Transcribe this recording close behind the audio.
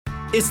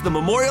It's the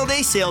Memorial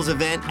Day sales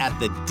event at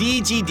the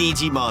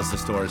DGDG Mazda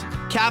stores.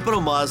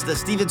 Capital Mazda,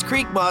 Stevens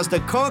Creek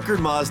Mazda, Concord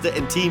Mazda,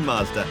 and Team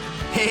Mazda.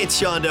 Hey, it's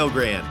Sean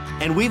Delgrand.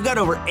 And we've got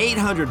over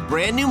 800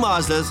 brand new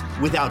Mazdas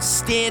with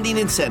outstanding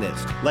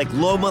incentives, like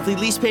low monthly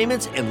lease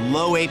payments and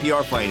low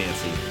APR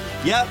financing.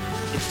 Yep,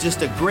 it's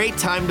just a great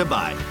time to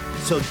buy.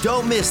 So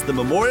don't miss the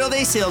Memorial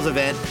Day sales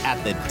event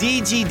at the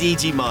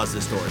DGDG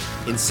Mazda stores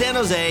in San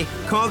Jose,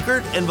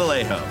 Concord, and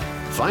Vallejo.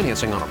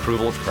 Financing on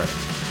approval of credit.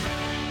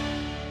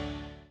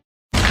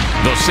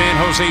 The San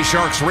Jose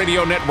Sharks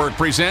Radio Network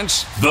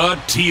presents The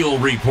Teal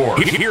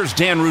Report. Here's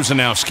Dan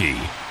Rusanowski.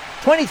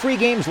 23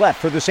 games left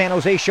for the San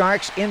Jose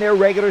Sharks in their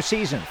regular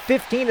season,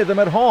 15 of them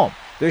at home.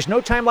 There's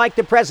no time like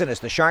the present as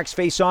the Sharks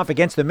face off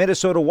against the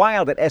Minnesota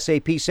Wild at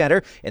SAP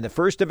Center in the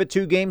first of a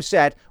two-game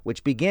set,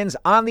 which begins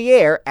on the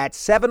air at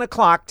 7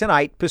 o'clock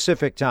tonight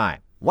Pacific time.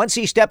 Once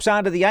he steps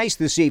onto the ice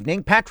this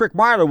evening, Patrick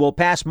Marleau will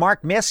pass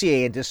Mark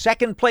Messier into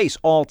second place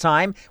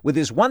all-time with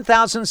his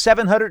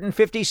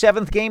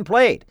 1,757th game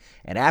played.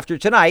 And after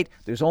tonight,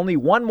 there's only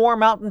one more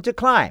mountain to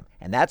climb,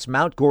 and that's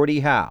Mount Gordie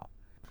Howe.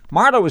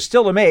 Marleau is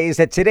still amazed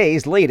at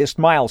today's latest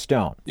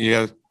milestone.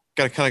 Yeah,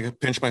 got to kind of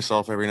pinch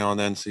myself every now and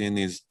then seeing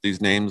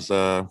these names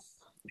that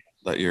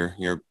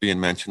you're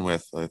being mentioned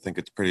with. I think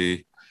it's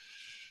pretty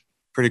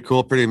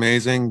cool, pretty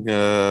amazing.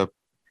 To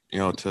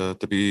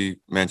be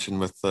mentioned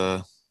with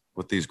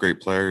these great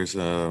players,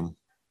 and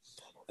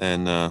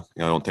I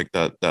don't take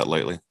that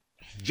lightly.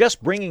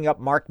 Just bringing up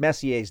Mark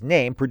Messier's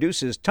name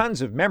produces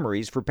tons of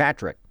memories for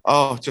Patrick.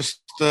 Oh,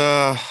 just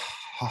how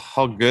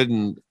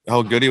good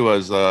he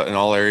was in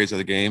all areas of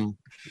the game.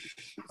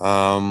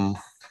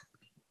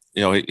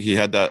 He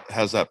has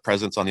that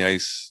presence on the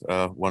ice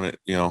when it,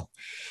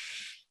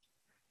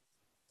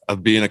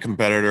 of being a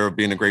competitor, of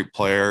being a great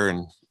player,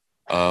 and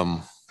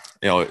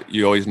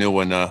you always knew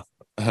when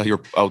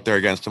you're out there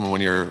against him when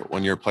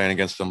you're playing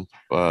against him.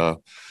 But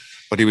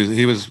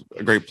he was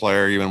a great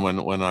player even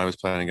when I was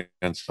playing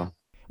against him.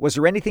 Was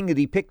there anything that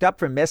he picked up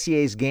from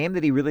Messier's game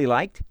that he really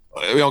liked?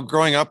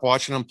 Growing up,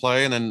 watching him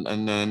play, and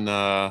then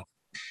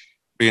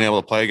being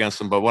able to play against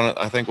him. But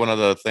I think one of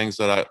the things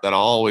that I'll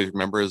always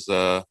remember is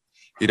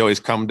he'd always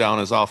come down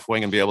his off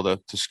wing and be able to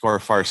score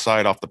far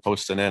side off the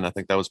post and in. I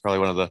think that was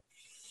probably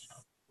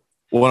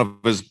one of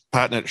his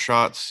patented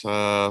shots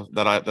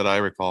that I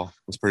recall.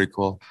 It was pretty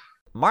cool.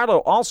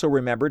 Marleau also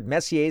remembered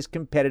Messier's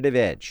competitive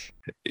edge.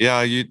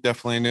 Yeah, you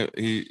definitely knew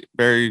he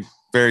very,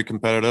 very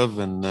competitive,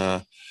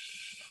 and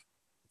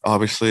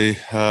obviously,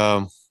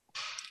 held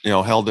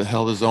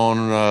his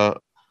own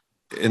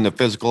in the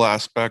physical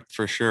aspect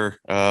for sure.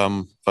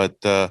 But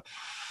I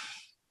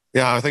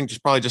think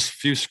probably just a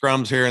few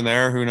scrums here and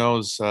there. Who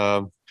knows?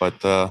 But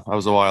that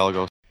was a while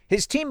ago.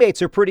 His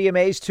teammates are pretty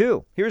amazed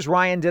too. Here's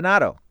Ryan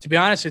Donato. To be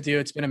honest with you,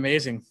 it's been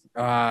amazing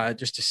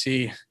just to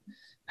see.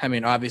 I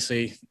mean,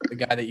 obviously, the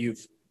guy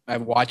that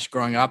I've watched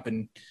growing up,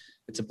 and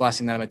it's a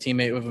blessing that I'm a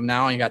teammate with him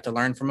now and you got to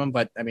learn from him.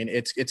 But I mean,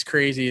 it's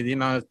crazy the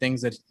amount of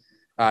things that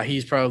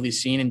he's probably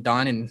seen and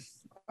done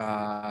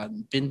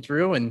and been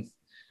through and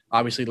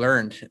obviously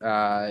learned.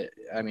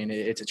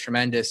 It's a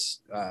tremendous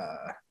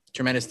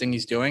thing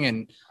he's doing,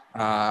 and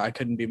I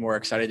couldn't be more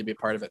excited to be a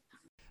part of it.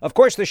 Of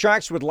course, the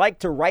Sharks would like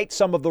to right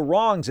some of the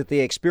wrongs that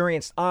they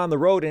experienced on the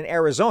road in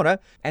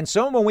Arizona, and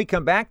so when we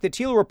come back, the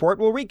Teal Report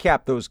will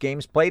recap those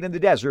games played in the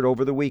desert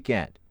over the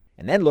weekend,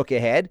 and then look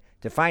ahead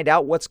to find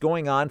out what's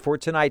going on for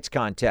tonight's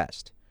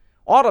contest.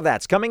 All of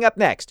that's coming up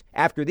next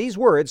after these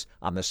words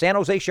on the San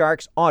Jose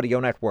Sharks Audio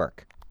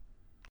Network.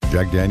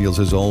 Jack Daniels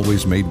has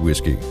always made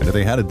whiskey, and if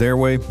they had it their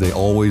way, they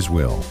always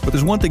will. But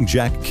there's one thing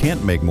Jack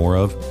can't make more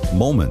of: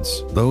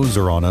 moments. Those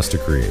are on us to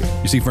create.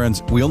 You see,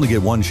 friends, we only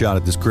get one shot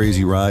at this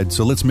crazy ride,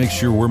 so let's make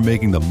sure we're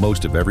making the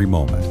most of every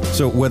moment.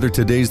 So whether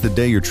today's the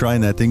day you're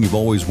trying that thing you've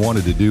always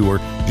wanted to do, or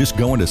just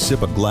going to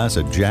sip a glass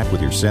of Jack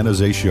with your San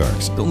Jose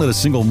Sharks, don't let a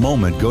single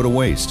moment go to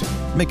waste.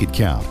 Make it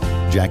count.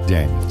 Jack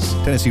Daniels.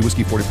 Tennessee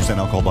whiskey, 40%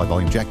 alcohol by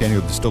volume. Jack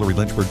Daniels Distillery,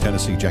 Lynchburg,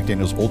 Tennessee. Jack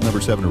Daniels, Old No.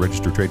 7,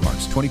 registered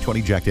trademarks.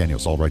 2020 Jack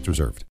Daniels, all rights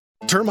reserved.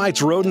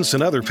 Termites, rodents,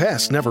 and other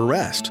pests never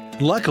rest.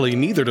 Luckily,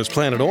 neither does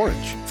Planet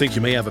Orange. Think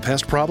you may have a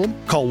pest problem?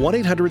 Call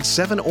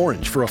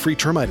 1-800-7-ORANGE for a free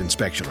termite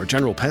inspection or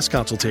general pest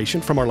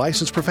consultation from our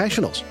licensed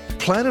professionals.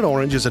 Planet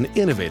Orange is an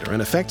innovator in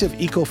effective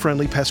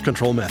eco-friendly pest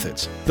control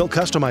methods. They'll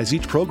customize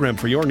each program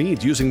for your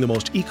needs using the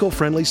most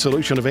eco-friendly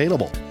solution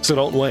available. So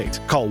don't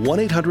wait. Call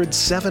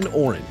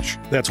 1-800-7-ORANGE.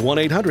 That's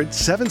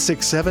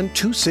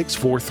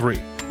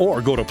 1-800-767-2643. Or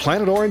go to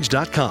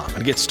planetorange.com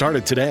and get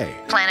started today.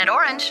 Planet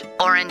Orange.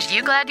 Orange,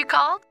 you glad you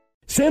called?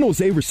 San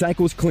Jose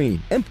recycles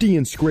clean. Empty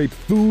and scrape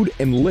food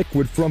and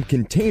liquid from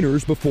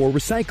containers before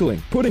recycling.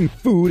 Putting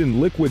food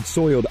and liquid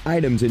soiled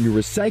items in your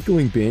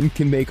recycling bin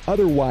can make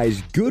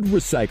otherwise good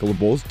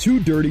recyclables too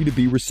dirty to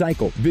be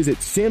recycled. Visit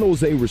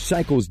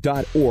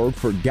sanjoserecycles.org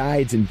for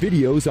guides and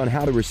videos on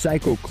how to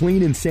recycle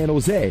clean in San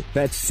Jose.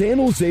 That's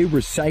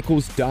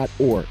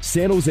sanjoserecycles.org.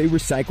 San Jose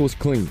recycles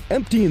clean.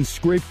 Empty and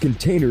scrape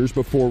containers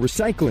before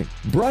recycling.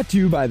 Brought to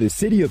you by the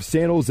City of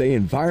San Jose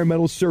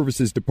Environmental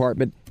Services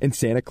Department in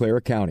Santa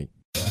Clara County.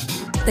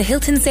 The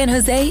Hilton San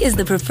Jose is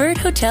the preferred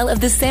hotel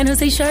of the San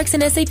Jose Sharks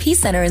and SAP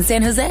Center in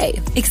San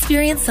Jose.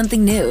 Experience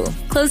something new.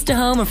 Close to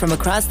home or from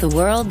across the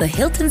world, the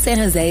Hilton San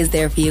Jose is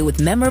there for you with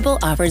memorable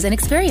offers and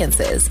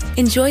experiences.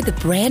 Enjoy the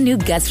brand new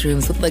guest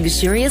rooms with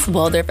luxurious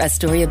Waldorf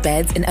Astoria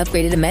beds and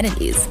upgraded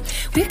amenities.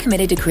 We're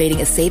committed to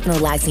creating a safe and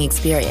relaxing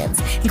experience,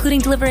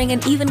 including delivering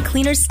an even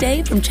cleaner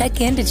stay from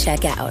check-in to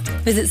check-out.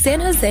 Visit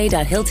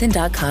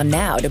sanjose.hilton.com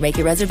now to make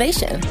your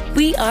reservation.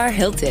 We are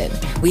Hilton.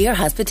 We are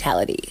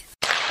hospitality.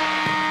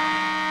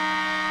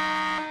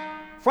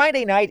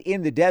 Friday night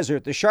in the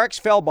desert, the Sharks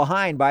fell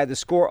behind by the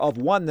score of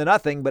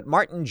 1-0, but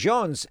Martin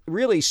Jones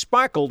really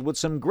sparkled with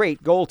some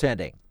great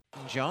goaltending.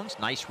 Jones,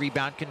 nice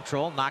rebound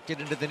control, knocked it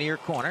into the near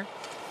corner.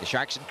 The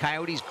Sharks and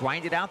Coyotes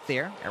grind it out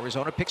there.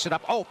 Arizona picks it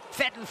up. Oh,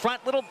 fed in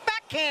front, little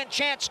backhand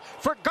chance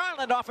for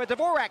Garland off a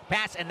Dvorak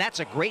pass, and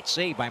that's a great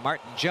save by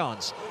Martin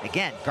Jones.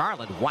 Again,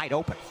 Garland wide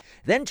open.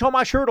 Then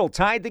Tomas Hertl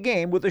tied the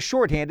game with a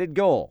shorthanded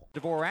goal.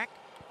 Dvorak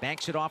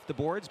banks it off the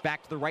boards,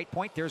 back to the right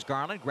point. There's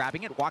Garland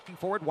grabbing it, walking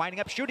forward, winding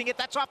up, shooting it.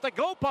 That's off the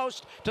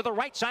goalpost to the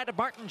right side of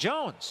Martin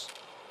Jones.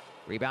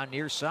 Rebound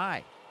near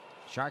side.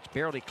 Sharks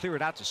barely clear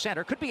it out to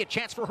center. Could be a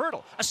chance for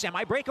Hertl. A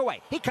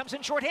semi-breakaway. He comes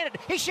in shorthanded.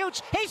 He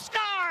shoots. He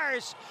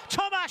scores!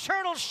 Tomas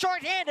Hertl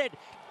shorthanded.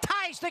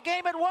 Ties the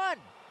game at 1.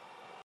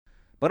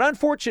 But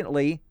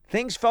unfortunately,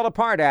 things fell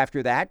apart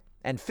after that,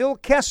 and Phil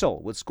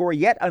Kessel would score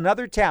yet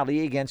another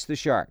tally against the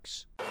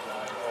Sharks.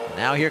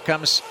 Now here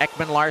comes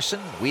Ekman Larsson,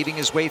 weaving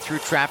his way through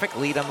traffic.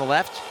 Lead on the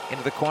left,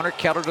 into the corner,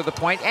 Keller to the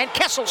point, and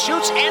Kessel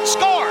shoots and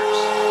scores!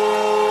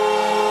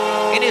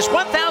 In his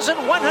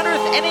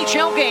 1,100th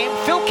NHL game,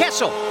 Phil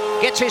Kessel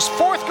gets his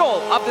 4th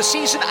goal of the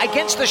season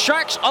against the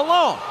Sharks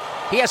alone.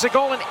 He has a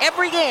goal in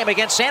every game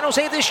against San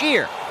Jose this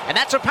year, and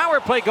that's a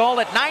power play goal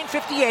at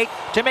 9:58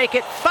 to make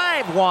it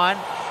 5-1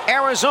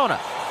 Arizona.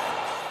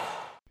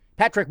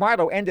 Patrick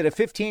Marleau ended a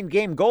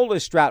 15-game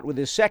goalless drought with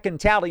his second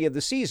tally of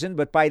the season,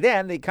 but by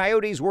then the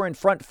Coyotes were in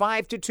front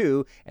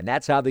 5-2, and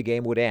that's how the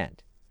game would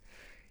end.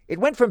 It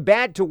went from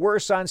bad to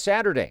worse on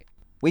Saturday.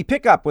 We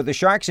pick up with the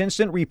Sharks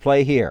instant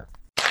replay here.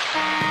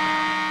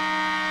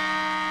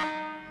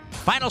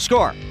 Final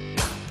score,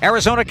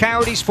 Arizona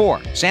Coyotes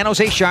 4, San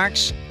Jose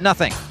Sharks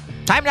nothing.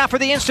 Time now for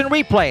the instant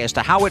replay as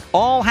to how it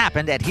all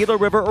happened at Gila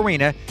River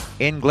Arena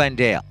in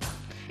Glendale.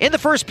 In the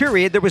first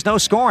period, there was no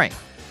scoring.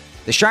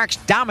 The Sharks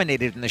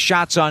dominated in the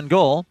shots on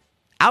goal,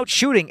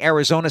 outshooting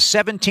Arizona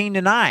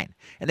 17-9.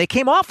 And they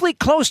came awfully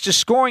close to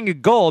scoring a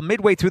goal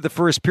midway through the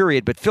first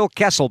period, but Phil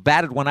Kessel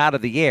batted one out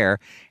of the air,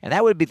 and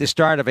that would be the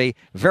start of a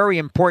very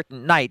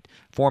important night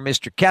for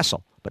Mr.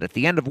 Kessel. But at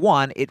the end of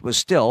one, it was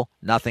still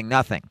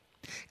 0-0.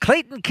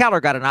 Clayton Keller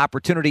got an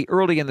opportunity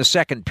early in the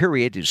second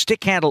period to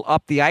stick handle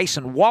up the ice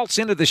and waltz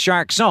into the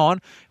Shark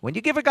zone. When you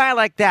give a guy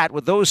like that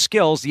with those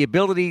skills the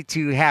ability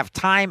to have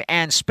time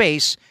and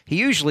space, he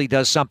usually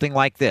does something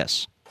like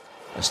this.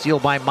 A steal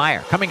by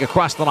Meyer coming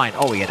across the line.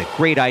 Oh, he had a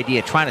great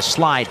idea trying to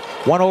slide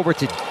one over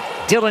to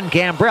Dylan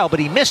Gambrell, but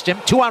he missed him.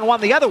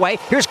 2-on-1 the other way.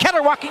 Here's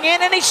Keller walking in,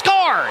 and he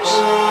scores!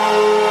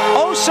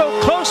 Oh,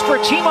 so close for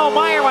Timo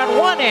Meyer on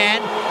one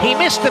end. He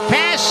missed the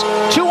pass.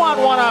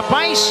 2-on-1 up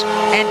ice,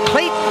 and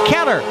Clayton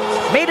Keller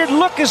made it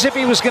look as if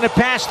he was going to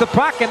pass the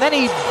puck, and then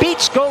he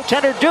beats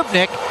goaltender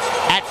Dubnyk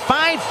at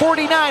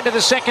 5:49 to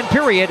the second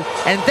period,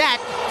 and that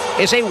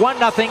is a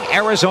 1-0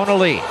 Arizona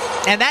lead.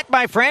 And that,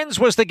 my friends,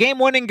 was the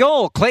game-winning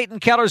goal, Clayton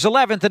Keller's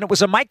 11th, and it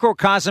was a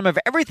microcosm of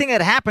everything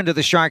that happened to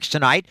the Sharks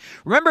tonight.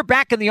 Remember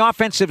back in the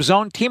offensive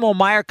zone, Timo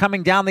Meyer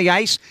coming down the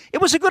ice?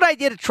 It was a good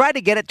idea to try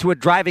to get it to a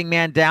driving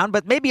man down,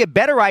 but maybe a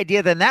better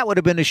idea than that would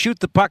have been to shoot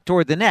the puck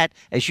toward the net,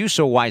 as you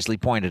so wisely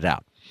pointed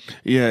out.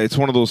 Yeah, it's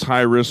one of those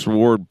high-risk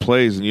reward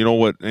plays, and you know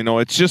what?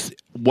 It's just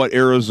what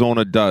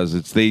Arizona does.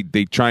 It's they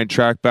try and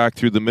track back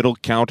through the middle,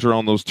 counter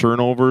on those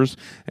turnovers,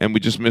 and we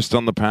just missed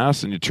on the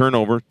pass, and you turn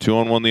over,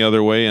 2-on-1 the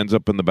other way, ends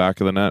up in the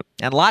back of the net.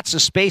 And lots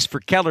of space for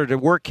Keller to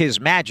work his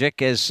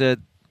magic as it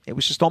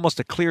was just almost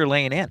a clear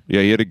lane in.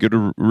 Yeah, he had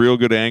a real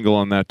good angle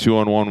on that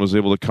 2-on-1, was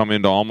able to come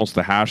into almost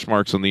the hash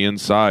marks on the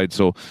inside,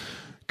 so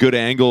good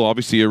angle.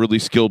 Obviously a really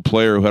skilled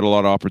player who had a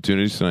lot of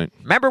opportunities tonight.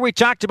 Remember we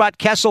talked about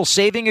Kessel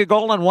saving a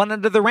goal on one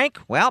end of the rink?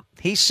 Well,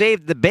 he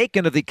saved the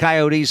bacon of the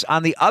Coyotes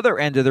on the other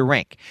end of the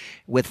rink.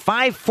 With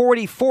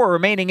 5:44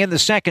 remaining in the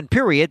second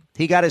period,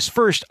 he got his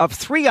first of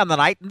 3 on the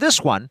night, and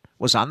this one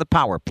was on the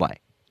power play.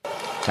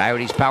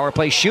 Coyotes power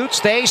play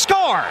shoots, they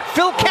score!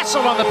 Phil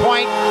Kessel on the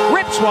point,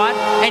 rips one,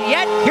 and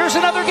yet here's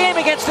another game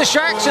against the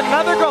Sharks and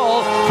another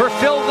goal for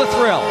Phil the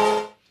Thrill.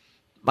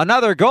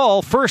 Another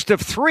goal, first of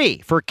 3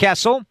 for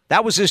Kessel.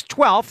 That was his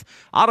 12th.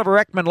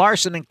 Oliver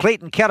Ekman-Larsson and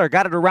Clayton Keller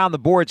got it around the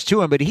boards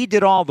to him, but he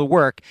did all the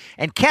work.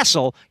 And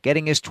Kessel,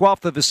 getting his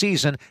 12th of the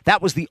season,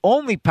 that was the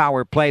only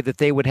power play that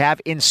they would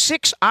have in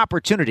 6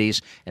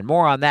 opportunities, and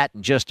more on that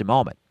in just a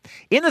moment.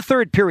 In the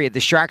third period, the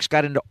Sharks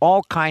got into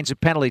all kinds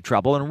of penalty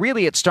trouble, and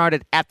really it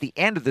started at the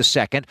end of the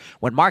second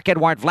when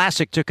Marc-Edouard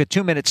Vlasic took a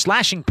 2-minute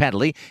slashing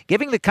penalty,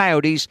 giving the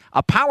Coyotes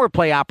a power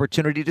play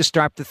opportunity to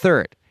start the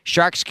third.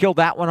 Sharks killed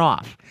that one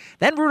off.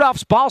 Then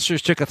Rudolph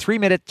Balcers took a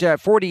 3-minute,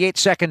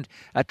 48-second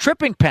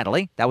tripping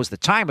penalty. That was the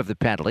time of the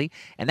penalty,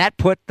 and that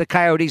put the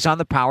Coyotes on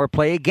the power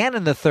play again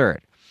in the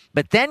third.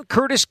 But then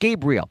Curtis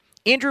Gabriel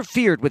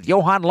interfered with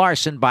Johan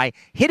Larsson by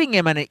hitting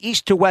him in an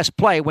east-to-west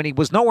play when he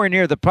was nowhere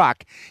near the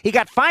puck. He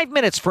got 5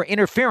 minutes for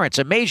interference,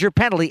 a major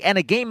penalty, and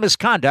a game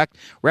misconduct.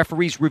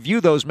 Referees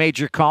review those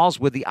major calls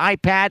with the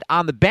iPad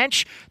on the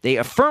bench. They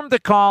affirmed the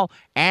call,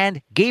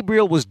 and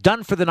Gabriel was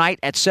done for the night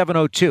at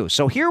 7:02.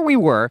 So here we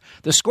were.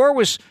 The score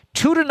was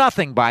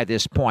 2-0 by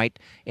this point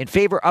in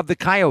favor of the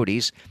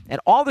Coyotes,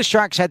 and all the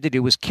Sharks had to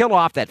do was kill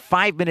off that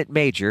 5-minute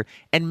major,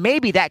 and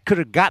maybe that could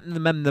have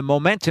gotten them the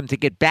momentum to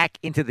get back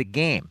into the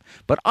game.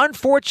 But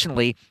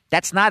unfortunately,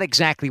 that's not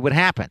exactly what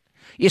happened.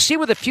 You see,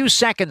 with a few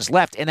seconds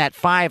left in that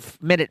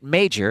 5-minute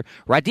major,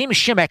 Radim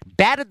Šimek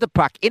batted the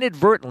puck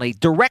inadvertently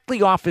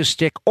directly off his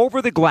stick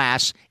over the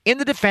glass in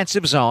the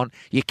defensive zone.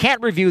 You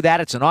can't review that.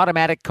 It's an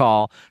automatic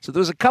call. So there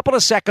was a couple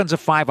of seconds of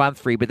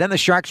 5-on-3, but then the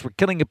Sharks were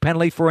killing a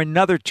penalty for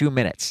another 2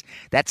 minutes.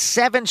 That's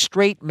 7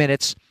 straight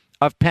minutes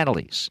of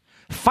penalties.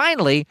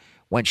 Finally,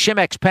 when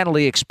Šimek's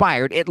penalty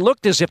expired, it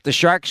looked as if the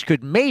Sharks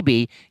could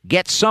maybe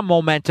get some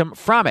momentum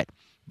from it.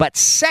 But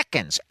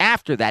seconds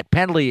after that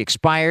penalty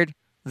expired,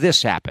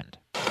 this happened.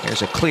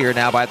 There's a clear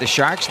now by the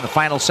Sharks in the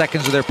final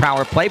seconds of their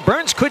power play.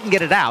 Burns couldn't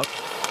get it out.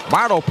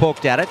 Marleau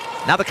poked at it.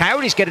 Now the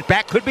Coyotes get it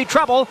back. Could be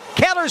trouble.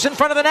 Keller's in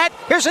front of the net.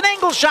 Here's an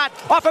angle shot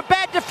off a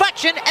bad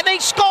deflection, and they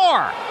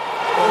score.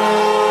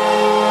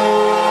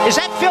 Is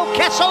that Phil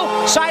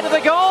Kessel, side of the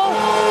goal?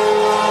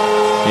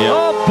 Yep.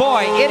 Oh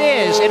boy, it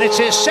is. And it's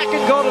his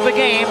second goal of the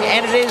game,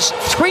 and it is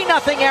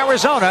 3-0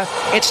 Arizona.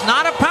 It's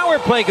not a power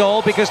play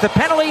goal because the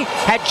penalty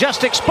had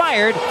just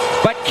expired,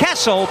 but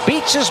Kessel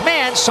beats his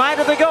man, side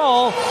of the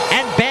goal,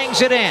 and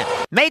bangs it in.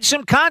 Made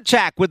some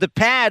contact with the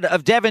pad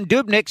of Devan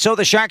Dubnyk, so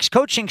the Sharks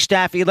coaching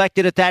staff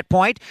elected at that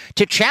point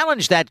to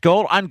challenge that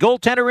goal on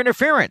goaltender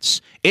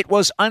interference. It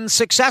was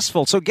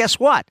unsuccessful, so guess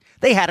what?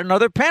 They had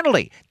another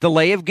penalty.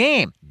 Delay of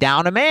game.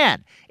 Down a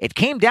man. It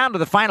came down to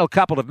the final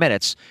couple of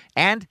minutes,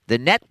 and the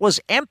net was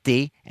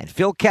empty, and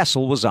Phil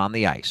Kessel was on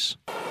the ice.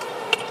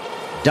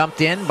 Dumped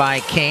in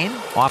by Kane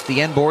off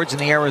the end boards in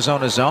the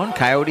Arizona zone.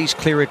 Coyotes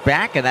clear it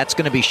back, and that's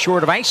going to be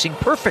short of icing.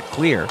 Perfect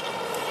clear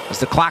as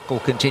the clock will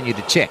continue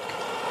to tick.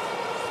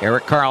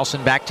 Erik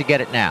Karlsson back to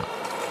get it now.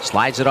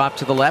 Slides it off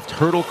to the left.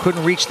 Hertl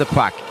couldn't reach the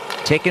puck.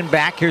 Taken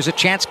back. Here's a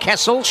chance.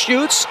 Kessel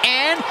shoots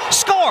and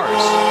scores.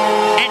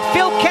 And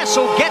Phil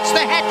Kessel gets the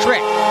hat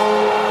trick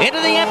into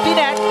the empty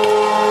net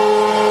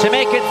to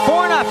make it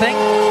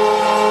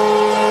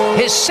 4-0.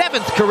 His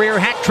 7th career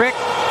hat trick.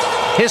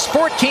 His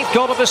 14th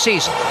goal of the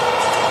season.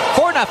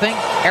 4-0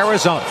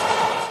 Arizona.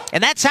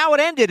 And that's how it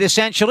ended,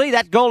 essentially.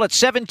 That goal at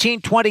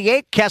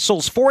 17:28,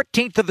 Kessel's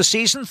 14th of the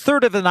season,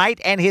 3rd of the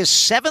night, and his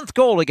 7th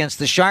goal against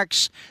the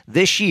Sharks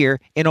this year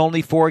in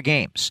only 4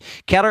 games.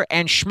 Keller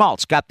and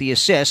Schmaltz got the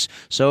assists,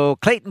 so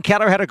Clayton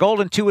Keller had a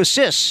goal and 2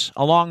 assists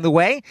along the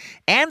way.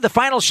 And the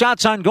final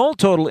shots on goal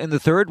total in the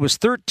third was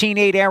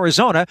 13-8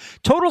 Arizona.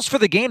 Totals for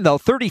the game, though,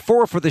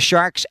 34 for the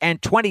Sharks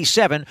and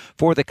 27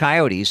 for the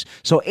Coyotes.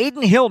 So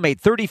Adin Hill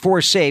made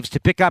 34 saves to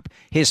pick up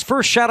his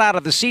first shutout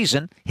of the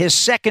season, his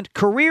 2nd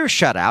career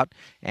shutout,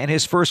 and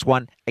his first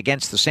one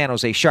against the San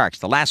Jose Sharks.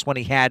 The last one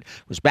he had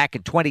was back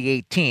in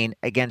 2018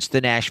 against the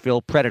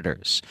Nashville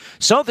Predators.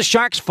 So the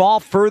Sharks fall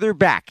further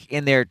back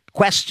in their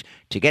quest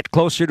to get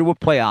closer to a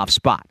playoff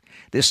spot.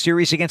 This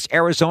series against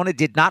Arizona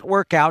did not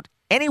work out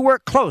anywhere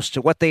close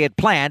to what they had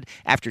planned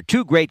after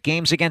 2 great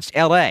games against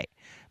LA.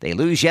 They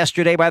lose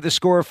yesterday by the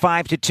score of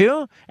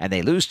 5-2, and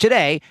they lose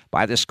today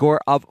by the score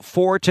of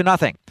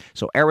 4-0.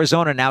 So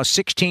Arizona now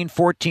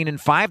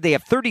 16-14-5. They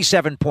have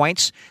 37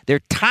 points. They're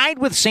tied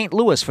with St.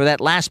 Louis for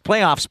that last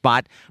playoff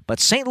spot,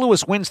 but St.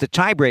 Louis wins the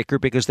tiebreaker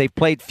because they've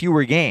played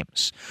fewer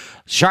games.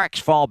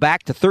 Sharks fall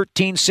back to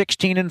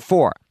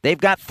 13-16-4.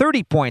 They've got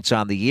 30 points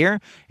on the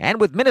year,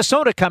 and with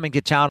Minnesota coming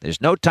to town,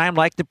 there's no time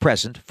like the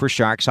present for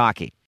Sharks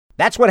hockey.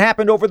 That's what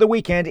happened over the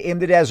weekend in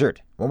the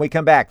desert. When we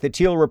come back, the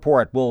Teal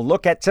Report will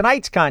look at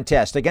tonight's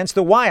contest against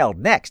the Wild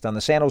next on the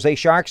San Jose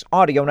Sharks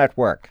Audio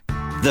Network.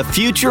 The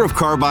future of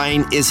car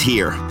buying is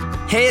here.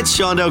 Hey, it's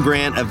Shondo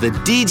Grant of the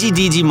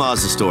DGDG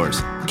Mazda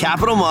stores.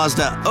 Capital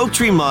Mazda, Oak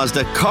Tree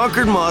Mazda,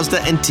 Concord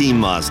Mazda, and Team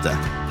Mazda.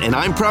 And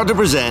I'm proud to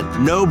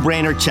present No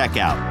Brainer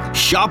Checkout.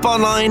 Shop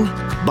online,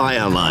 buy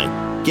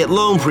online. Get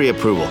loan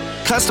pre-approval.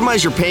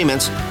 Customize your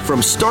payments.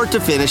 From start to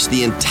finish,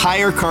 the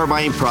entire car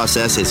buying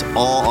process is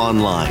all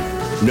online.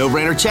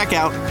 No-brainer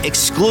checkout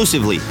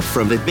exclusively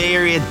from the Bay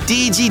Area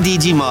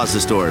DGDG Mazda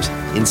stores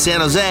in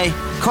San Jose,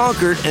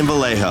 Concord, and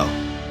Vallejo.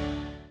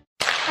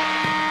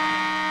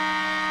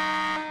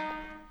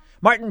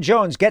 Martin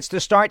Jones gets the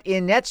start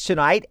in nets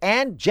tonight,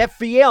 and Jeff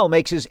Viel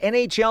makes his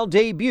NHL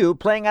debut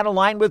playing on a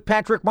line with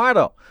Patrick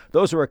Marleau.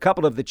 Those are a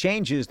couple of the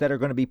changes that are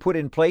going to be put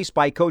in place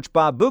by Coach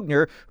Bob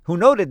Boughner, who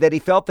noted that he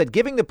felt that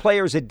giving the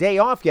players a day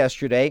off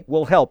yesterday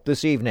will help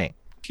this evening.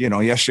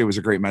 yesterday was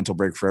a great mental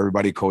break for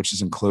everybody,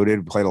 coaches included.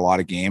 We played a lot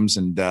of games.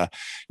 And,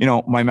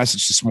 my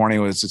message this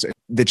morning was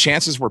the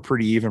chances were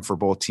pretty even for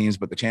both teams,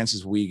 but the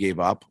chances we gave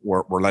up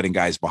were letting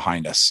guys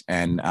behind us.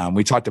 And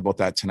we talked about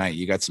that tonight.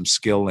 You got some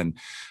skill in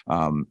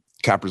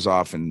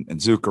Kaprizov and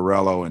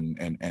Zuccarello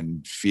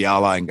and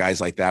Fiala and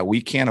guys like that.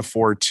 We can't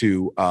afford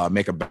to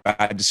make a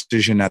bad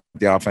decision at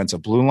the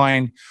offensive blue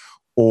line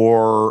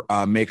or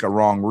make a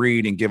wrong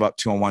read and give up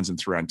 2-on-1s and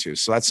 3-on-2s.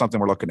 So that's something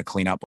we're looking to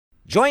clean up.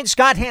 Join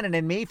Scott Hannon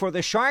and me for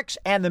the Sharks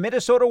and the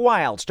Minnesota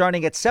Wild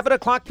starting at 7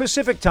 o'clock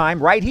Pacific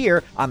time right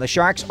here on the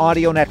Sharks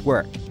Audio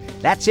Network.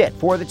 That's it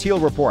for the Teal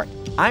Report.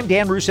 I'm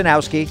Dan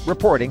Rusanowski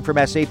reporting from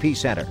SAP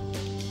Center.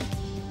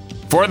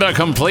 For the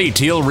complete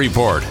Teal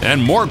Report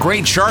and more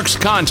great Sharks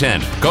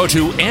content, go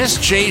to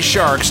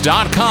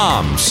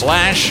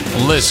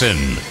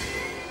sjsharks.com/listen.